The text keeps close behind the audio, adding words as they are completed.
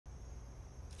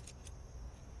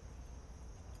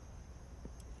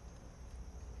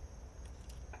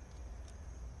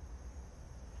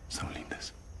São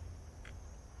lindas.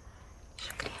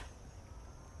 Shukriya.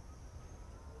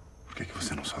 Por que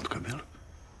você não solta o cabelo?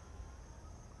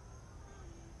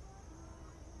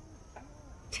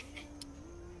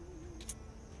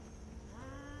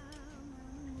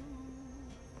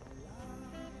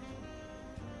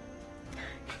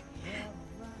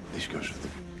 Deixa que eu ajudo.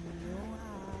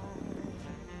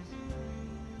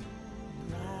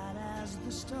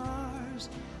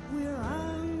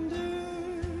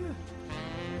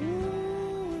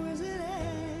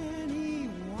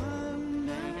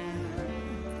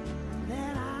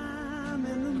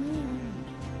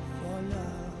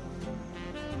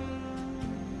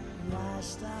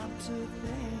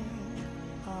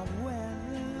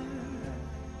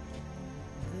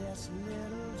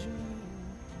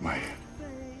 Maia,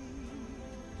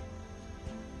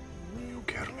 eu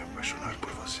quero me apaixonar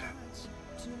por você.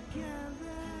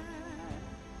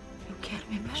 Eu quero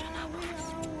me apaixonar por você.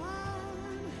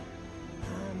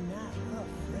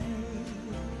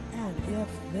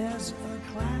 There's a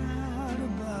cloud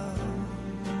above.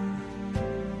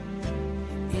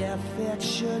 If it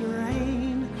should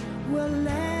rain, we'll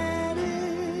let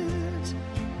it.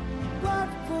 But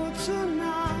for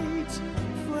tonight,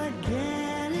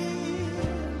 forget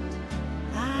it.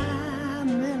 I'm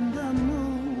in the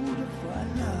mood for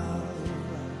love.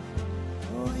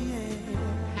 Oh yeah.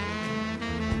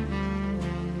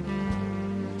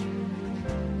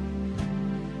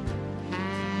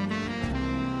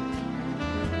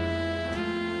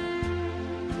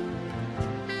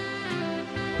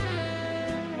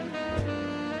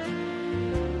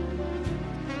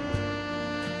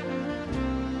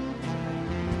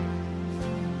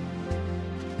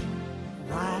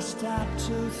 Stop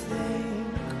to think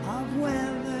of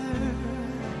whether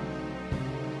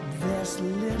this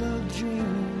little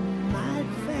dream might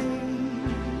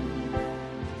fade.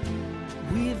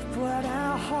 We've put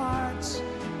our hearts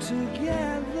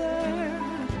together.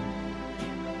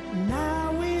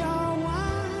 Now we are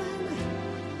one.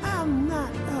 I'm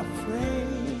not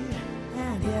afraid.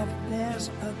 And if there's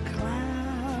a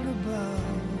cloud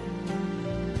above,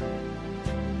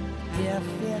 if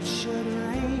it should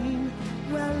rain,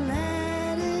 well,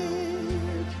 let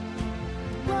it.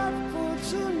 But for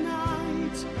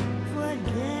tonight,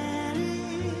 forget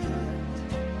it.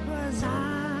 'Cause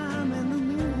I'm in the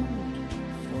mood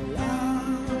for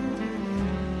love.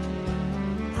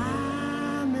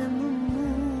 I'm in the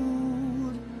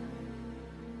mood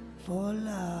for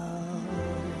love.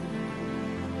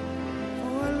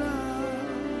 For love.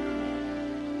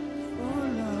 For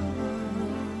love.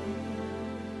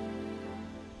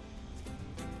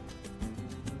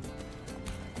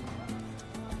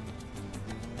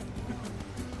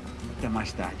 Até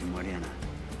mais tarde, Morena.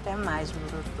 Até mais, meu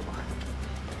doutor.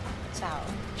 Tchau.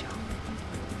 Tchau.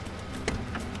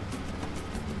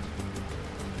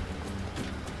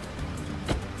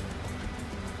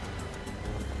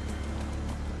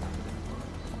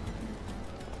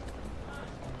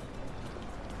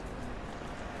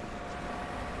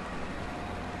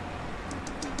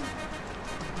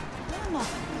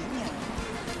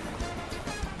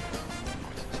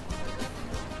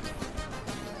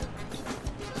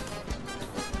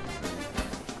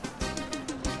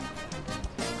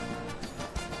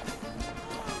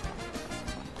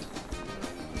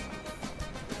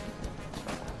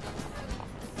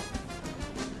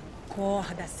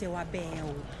 Acorda, seu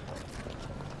Abel.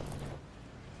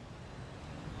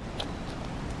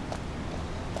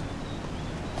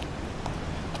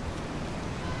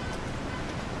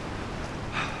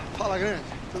 Fala, grande.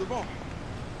 Tudo bom?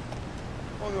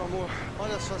 Ô, meu amor,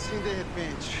 olha só, assim, de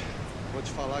repente, vou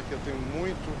te falar que eu tenho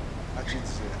muito a te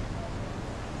dizer.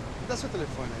 Me dá seu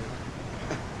telefone aí.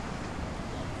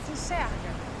 Se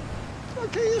enxerga. O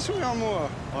que é isso, meu amor?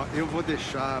 Ó, eu vou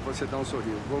deixar você dar um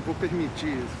sorriso. Vou permitir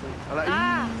isso. Ela...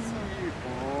 Ih,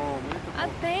 bom, muito bom.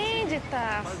 Atende,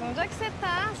 Tarso. Onde é que você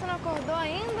tá? Você não acordou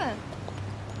ainda?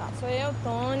 Tá, sou eu,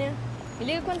 Tônia. Me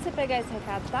liga quando você pegar esse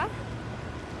recado, tá?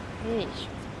 Beijo.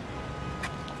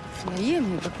 E aí,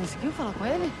 amiga, conseguiu falar com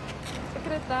ele?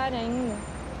 Secretária ainda.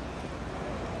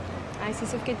 Ai,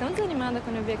 Cícia, eu fiquei tão desanimada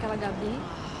quando eu vi aquela Gabi.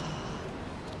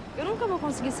 Eu nunca vou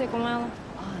conseguir ser como ela.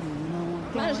 Ah, não.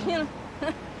 Imagina.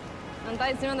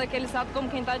 Andar em cima daquele sapo como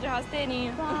quem tá de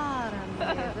rasteirinha. Para,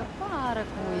 amiga, para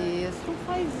com isso. Não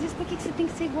faz isso. Por que você tem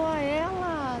que ser igual a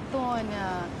ela,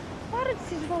 Tônia? Para de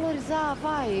se desvalorizar,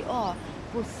 vai. Ó,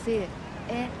 você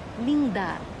é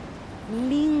linda.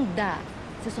 Linda.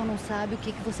 Você só não sabe o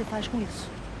que você faz com isso.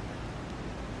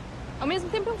 Ao mesmo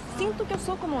tempo, eu sinto que eu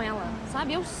sou como ela,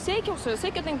 sabe? Eu sei que eu sou, eu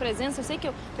sei que eu tenho presença, eu sei que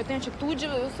eu tenho atitude,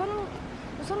 eu só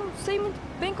não sei muito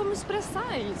bem como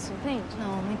expressar isso, entende?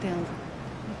 Não, não entendo.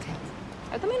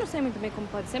 Eu também não sei muito bem como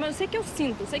pode ser, mas eu sei que eu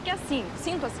sinto é assim,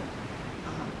 sinto assim.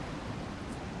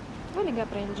 Vou ligar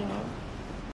pra ele de novo.